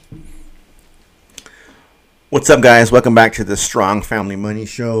What's up, guys? Welcome back to the Strong Family Money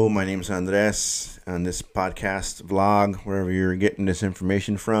Show. My name is Andres. On this podcast vlog, wherever you're getting this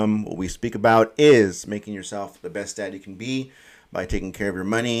information from, what we speak about is making yourself the best dad you can be by taking care of your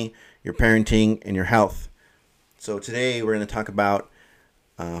money, your parenting, and your health. So today we're going to talk about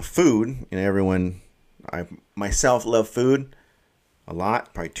food. I myself love food a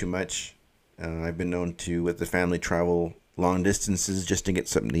lot, probably too much. I've been known to, with the family, travel long distances just to get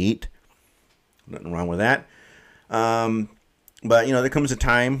something to eat. Nothing wrong with that. But there comes a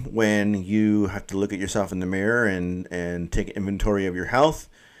time when you have to look at yourself in the mirror and take inventory of your health.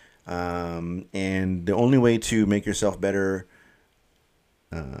 And the only way to make yourself better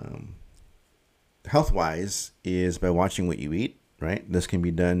health-wise is by watching what you eat, right? This can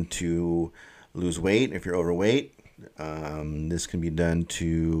be done to lose weight if you're overweight. This can be done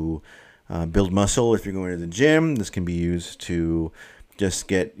to build muscle if you're going to the gym. This can be used to just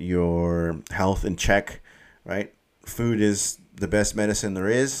get your health in check, right? Food is the best medicine there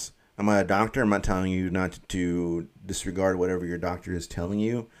is. I'm not a doctor. I'm not telling you not to disregard whatever your doctor is telling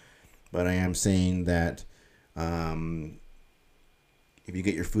you, but I am saying that if you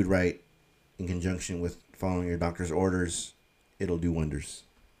get your food right in conjunction with following your doctor's orders, it'll do wonders.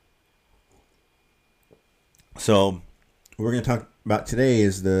 So what we're going to talk about today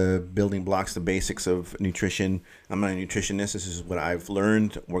is the building blocks, the basics of nutrition. I'm not a nutritionist. This is what I've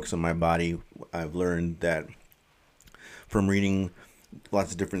learned, works on my body. I've learned that from reading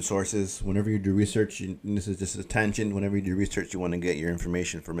lots of different sources. Whenever you do research, and this is just a tangent, whenever you do research, you want to get your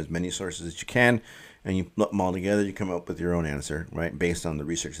information from as many sources as you can, and you put them all together, you come up with your own answer, right, based on the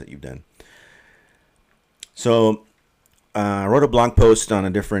research that you've done. So I wrote a blog post on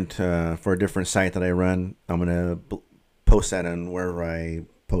for a different site that I run. I'm going to post that on wherever I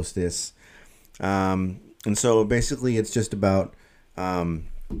post this. And so basically it's just about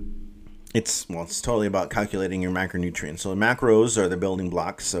it's totally about calculating your macronutrients. So the macros are the building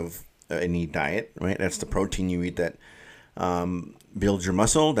blocks of any diet, right? That's the protein you eat that builds your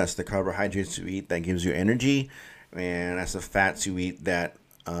muscle. That's the carbohydrates you eat that gives you energy. And that's the fats you eat that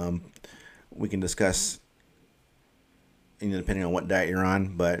we can discuss, depending on what diet you're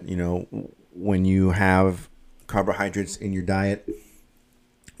on. But, when you have carbohydrates in your diet,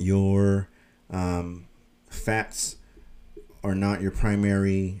 your fats are not your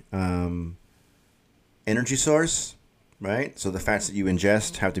primary energy source, right? So the fats that you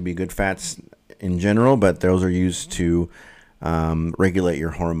ingest have to be good fats in general, but those are used to regulate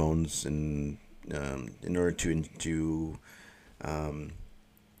your hormones and in order to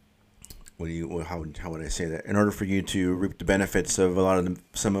how would I say that? In order for you to reap the benefits of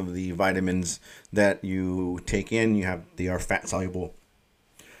some of the vitamins that you take in, they are fat soluble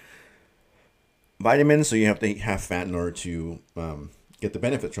vitamins, so you have to have fat in order to get the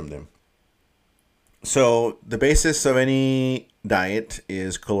benefits from them. So the basis of any diet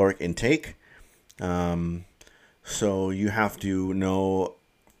is caloric intake. So you have to know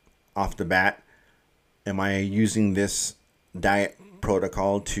off the bat, am I using this diet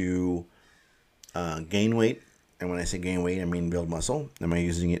protocol to gain weight? And when I say gain weight, I mean build muscle. Am I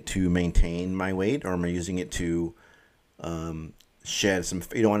using it to maintain my weight, or am I using it to shed some?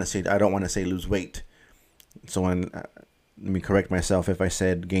 I don't want to say lose weight. So let me correct myself. If I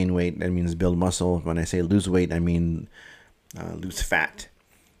said gain weight, that means build muscle. When I say lose weight, I mean lose fat.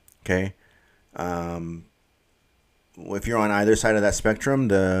 Okay. If you're on either side of that spectrum,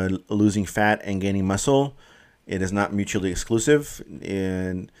 the losing fat and gaining muscle, it is not mutually exclusive.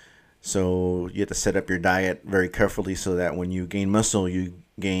 And so you have to set up your diet very carefully so that when you gain muscle, you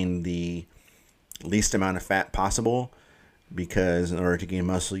gain the least amount of fat possible. Because in order to gain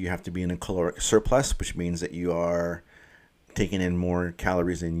muscle, you have to be in a caloric surplus, which means that you are taking in more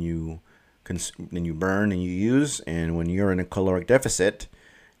calories than you burn and you use. And when you're in a caloric deficit,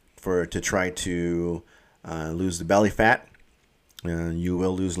 to try to lose the belly fat, you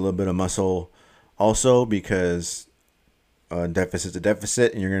will lose a little bit of muscle also, because deficit's a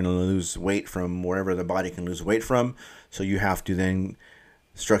deficit, and you're going to lose weight from wherever the body can lose weight from. So you have to then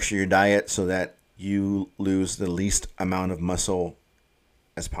structure your diet so that you lose the least amount of muscle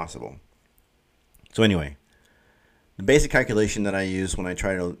as possible. So anyway, the basic calculation that I use when I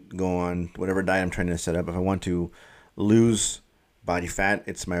try to go on whatever diet I'm trying to set up, if I want to lose body fat,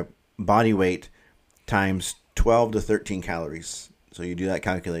 it's my body weight times 12 to 13 calories. So you do that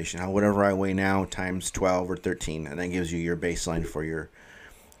calculation. Whatever I weigh now times 12 or 13, and that gives you your baseline for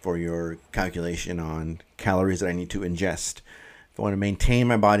your calculation on calories that I need to ingest. If I want to maintain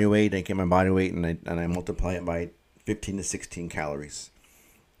my body weight, I get my body weight and I multiply it by 15 to 16 calories.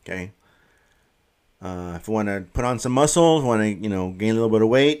 Okay. If I want to put on some muscle, if I want to gain a little bit of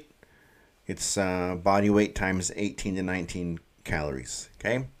weight, It's body weight times 18 to 19 calories.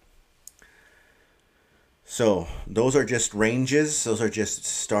 Okay. So those are just ranges. Those are just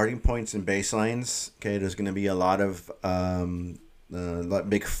starting points and baselines. Okay. There's going to be a lot of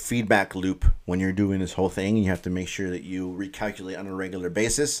big feedback loop when you're doing this whole thing. You have to make sure that you recalculate on a regular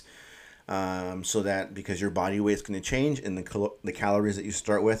basis, so that because your body weight is going to change and the calories that you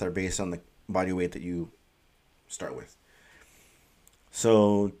start with are based on the body weight that you start with.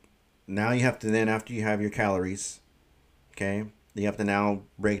 So now you have to then, after you have your calories, okay, you have to now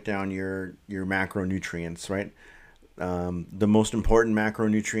break down your macronutrients, right? The most important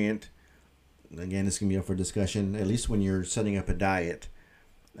macronutrient, again, this can be up for discussion, at least when you're setting up a diet,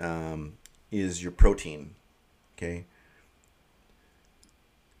 is your protein, okay?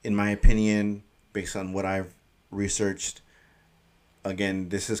 In my opinion, based on what I've researched, again,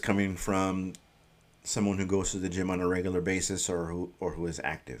 this is coming from someone who goes to the gym on a regular basis or who is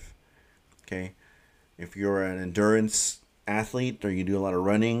active, okay? If you're an endurance athlete or you do a lot of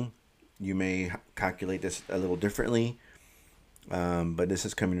running, you may calculate this a little differently, but this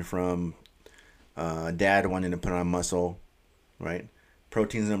is coming from dad wanting to put on muscle, right?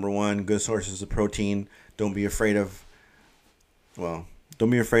 Protein's number one. Good sources of protein. Don't be afraid of. You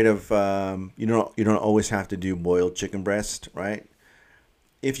don't always have to do boiled chicken breast, right?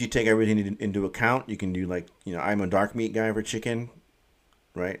 If you take everything into account, you can do, like, I'm a dark meat guy for chicken,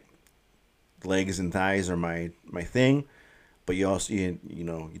 right? Legs and thighs are my thing, but you also you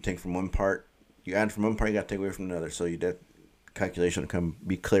take from one part, you add from one part, you got to take away from another, so that calculation will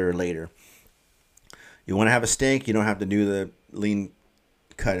be clearer later. You want to have a steak, you don't have to do the lean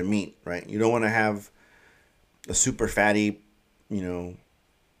cut of meat, right? You don't want to have a super fatty,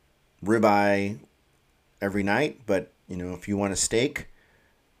 ribeye every night, but if you want a steak,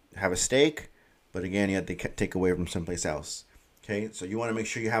 have a steak, but again, you have to take away from someplace else. Okay, so you want to make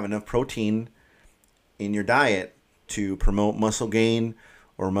sure you have enough protein in your diet to promote muscle gain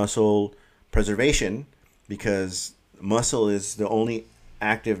or muscle preservation, because muscle is the only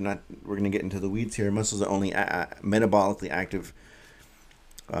active, we're going to get into the weeds here, muscle is the only metabolically active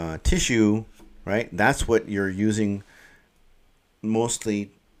tissue, right? That's what you're using mostly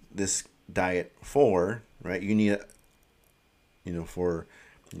this diet for, right? You need, for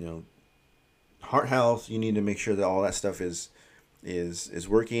heart health, you need to make sure that all that stuff is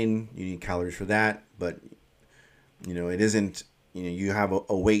working. You need calories for that, but it isn't, you have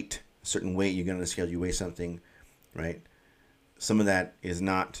a weight, a certain weight, you get on the scale, you weigh something, right? Some of that is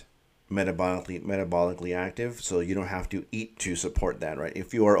not metabolically active, so you don't have to eat to support that, right?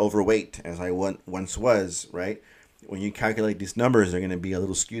 If you are overweight, as I once was, right, when you calculate these numbers, they're going to be a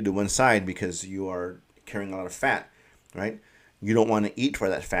little skewed to one side because you are carrying a lot of fat, right? You don't want to eat for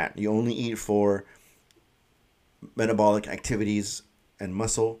that fat. You only eat for metabolic activities and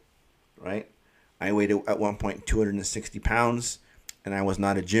muscle, right? I weighed at one point 260 pounds, and I was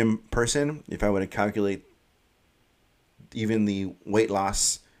not a gym person. If I were to calculate even the weight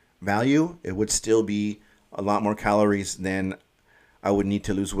loss value, it would still be a lot more calories than I would need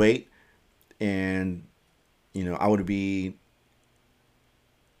to lose weight. And, it'd be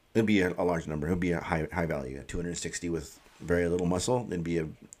a large number. It would be a high value at 260 with very little muscle. It'd be a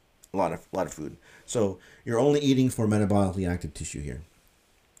lot of food. So you're only eating for metabolically active tissue here.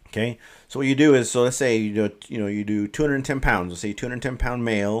 Okay. So what you do is, so let's say you do 210 pounds. Let's say 210 pound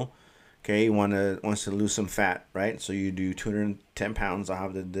male. Okay, wants to lose some fat, right? So you do 210 pounds. I'll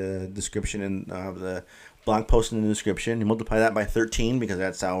have the description, and I'll have the blog post in the description. You multiply that by 13 because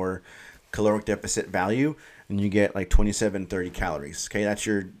that's our caloric deficit value, and you get like 2730 calories. Okay, that's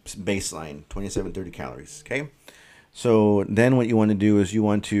your baseline, 2730 calories. Okay, so then what you want to do is you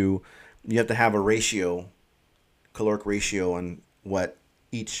have to have a ratio, caloric ratio, on what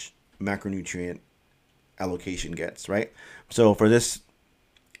each macronutrient allocation gets, right? So for this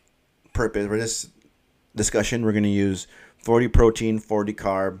purpose, for this discussion, we're going to use 40 protein, 40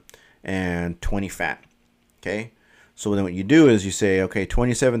 carb, and 20 fat. Okay, so then what you do is you say, okay,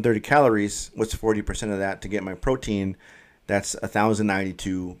 2730 calories, what's 40% of that to get my protein? That's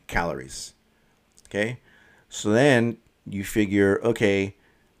 1092 calories. Okay, so then you figure, okay,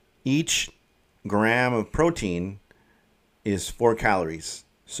 each gram of protein is 4 calories.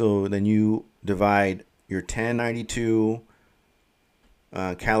 So then you divide your 1092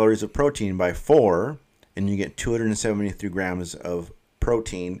 calories of protein by 4, and you get 273 grams of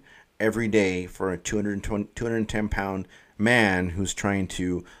protein every day for a 210 pound man who's trying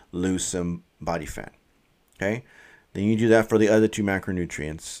to lose some body fat. Okay, then you do that for the other two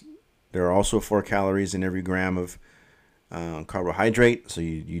macronutrients. There are also 4 calories in every gram of carbohydrate, so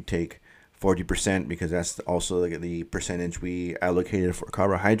you take 40% because that's also the percentage we allocated for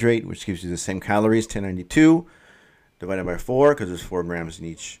carbohydrate, which gives you the same calories, 1092 divided by 4, because there's 4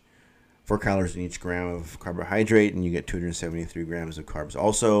 calories in each gram of carbohydrate, and you get 273 grams of carbs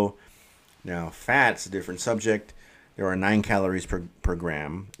also. Now, fat's a different subject. There are 9 calories per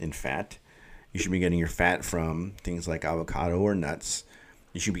gram in fat. You should be getting your fat from things like avocado or nuts.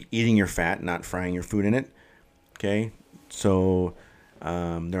 You should be eating your fat, not frying your food in it. Okay, so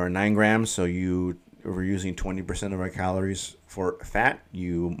there are 9 grams. So if we're using 20% of our calories for fat,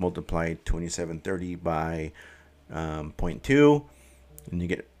 you multiply 2730 by 0.2,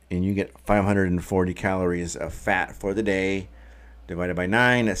 and you get 540 calories of fat for the day, divided by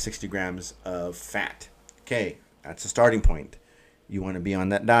 9. That's 60 grams of fat. Okay, that's a starting point. You want to be on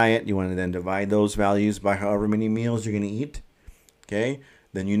that diet. You want to then divide those values by however many meals you're going to eat. Okay,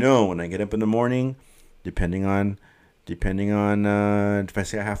 then when I get up in the morning, depending on if I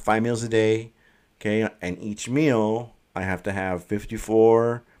say I have 5 meals a day, okay, and each meal I have to have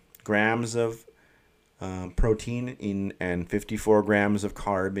 54 grams of protein and 54 grams of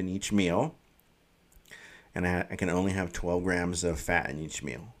carb in each meal, and I can only have 12 grams of fat in each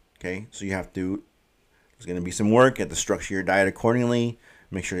meal. Okay, so there's going to be some work. You have to structure your diet accordingly.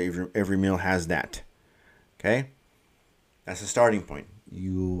 Make sure every meal has that. Okay, that's a starting point.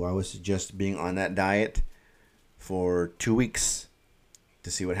 I would suggest being on that diet for 2 weeks to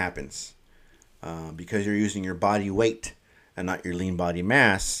see what happens, because you're using your body weight and not your lean body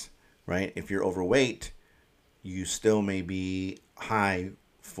mass. Right? If you're overweight, you still may be high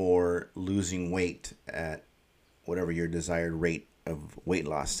for losing weight at whatever your desired rate of weight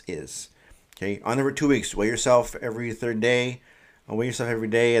loss is. Okay, on there for 2 weeks. Weigh yourself every third day. Weigh yourself every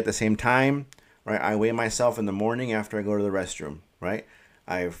day at the same time. Right? I weigh myself in the morning after I go to the restroom. Right?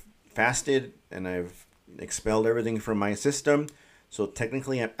 I've fasted and I've expelled everything from my system. So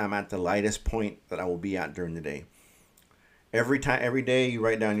technically, I'm at the lightest point that I will be at during the day. Every day you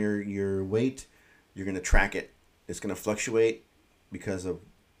write down your weight, you're going to track it. It's going to fluctuate because of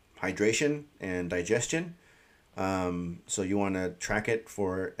hydration and digestion. So you want to track it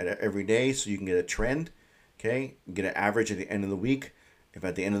for every day so you can get a trend. Okay, get an average at the end of the week. If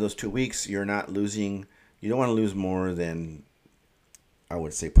at the end of those 2 weeks you don't want to lose more than, I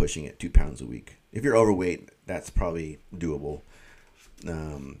would say, pushing it 2 pounds a week. If you're overweight, that's probably doable.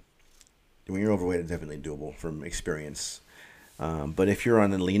 When you're overweight, it's definitely doable from experience. But if you're on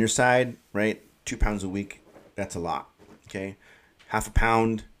the leaner side, right, 2 pounds a week, that's a lot. Okay, half a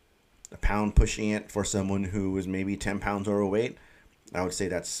pound pushing it for someone who is maybe 10 pounds overweight, I would say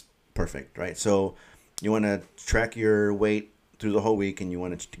that's perfect, right? So you want to track your weight through the whole week, and you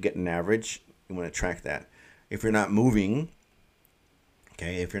want to get an average. You want to track that. If you're not moving,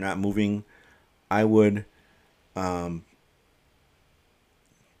 I would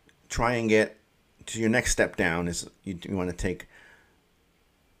try and get to your next step down. Is you want to take,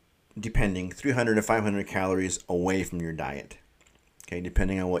 depending, 300 to 500 calories away from your diet. Okay,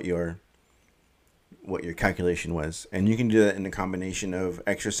 depending on what your calculation was, and you can do that in a combination of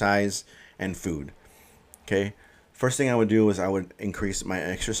exercise and food. Okay, first thing I would do is I would increase my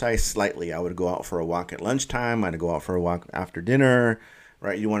exercise slightly. I would go out for a walk at lunchtime. I'd go out for a walk after dinner.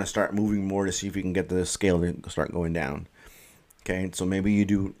 Right, you want to start moving more to see if you can get the scale to start going down. Okay, so maybe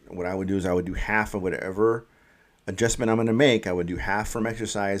what I would do is I would do half of whatever adjustment I'm going to make. I would do half from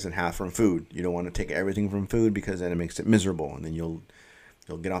exercise and half from food. You don't want to take everything from food because then it makes it miserable, and then you'll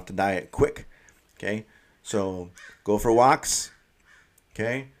get off the diet quick. Okay, so go for walks.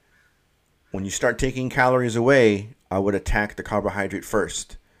 Okay, when you start taking calories away, I would attack the carbohydrate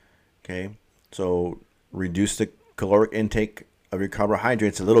first. Okay, so reduce the caloric intake of your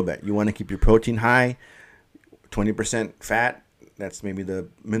carbohydrates a little bit. You want to keep your protein high, 20% fat. That's maybe the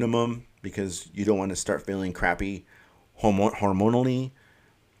minimum, because you don't want to start feeling crappy hormonally.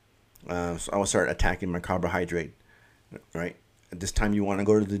 So I will start attacking my carbohydrate. Right, at this time you want to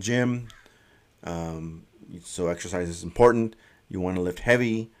go to the gym. So exercise is important. You want to lift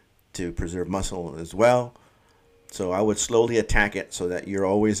heavy to preserve muscle as well. So I would slowly attack it so that you're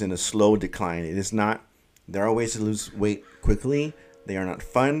always in a slow decline. There are ways to lose weight quickly. They are not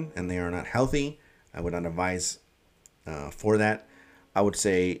fun and they are not healthy. I would not advise for that. I would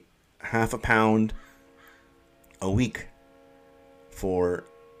say half a pound a week for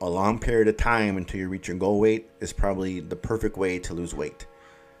a long period of time until you reach your goal weight is probably the perfect way to lose weight.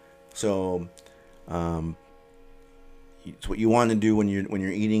 So it's what you want to do when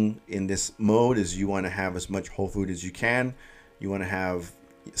you're eating in this mode is you want to have as much whole food as you can. You want to have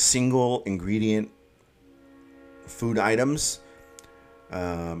single ingredient food items.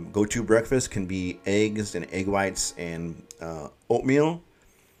 Go-to breakfast can be eggs and egg whites and oatmeal.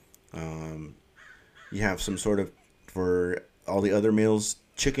 You have some sort of, for all the other meals,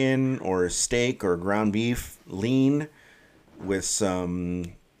 chicken or steak or ground beef, lean, with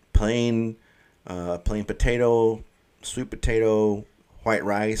some plain potato, sweet potato, white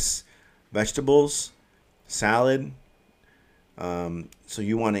rice, vegetables, salad. So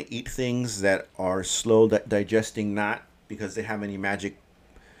you want to eat things that are slow digesting, not because they have any magic,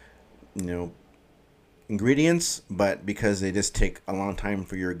 you know, ingredients, but because they just take a long time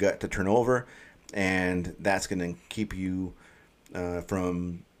for your gut to turn over, and that's going to keep you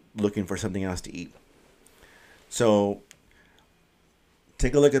from looking for something else to eat. So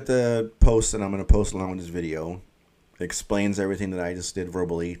take a look at the post that I'm going to post along with this video. It explains everything that I just did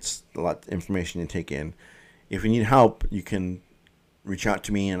verbally. It's a lot of information to take in. If you need help, you can reach out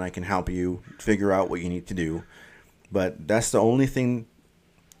to me and I can help you figure out what you need to do. But that's the only thing.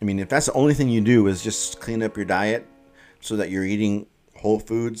 I mean, if that's the only thing you do is just clean up your diet so that you're eating whole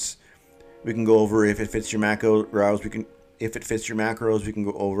foods, we can go over if it fits your macros. If it fits your macros, we can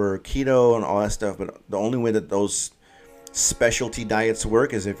go over keto and all that stuff. But the only way that those specialty diets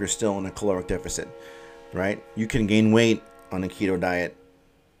work is if you're still in a caloric deficit, right? You can gain weight on a keto diet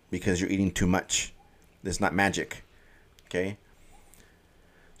because you're eating too much. It's not magic, okay?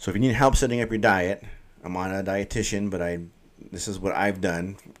 So if you need help setting up your diet, I'm on a dietitian, but this is what I've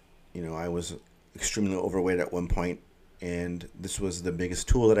done. You know, I was extremely overweight at one point, and this was the biggest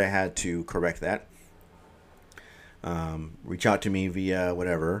tool that I had to correct that. Reach out to me via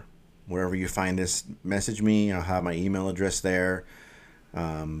wherever you find this, message me. I'll have my email address there.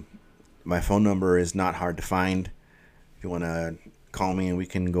 My phone number is not hard to find. If you want to call me and we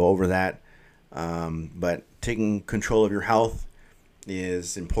can go over that. But taking control of your health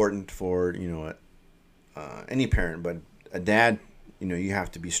is important for, any parent, but a dad, you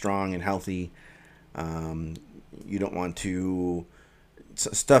have to be strong and healthy. You don't want to,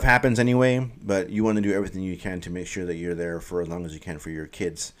 stuff happens anyway, but you want to do everything you can to make sure that you're there for as long as you can for your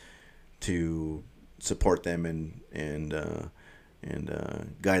kids, to support them and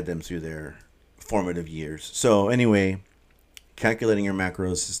guide them through their formative years. So anyway, calculating your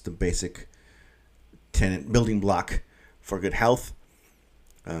macros is the basic tenet, building block for good health.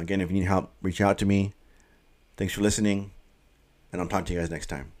 Again, if you need help, reach out to me. Thanks for listening, and I'll talk to you guys next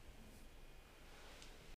time.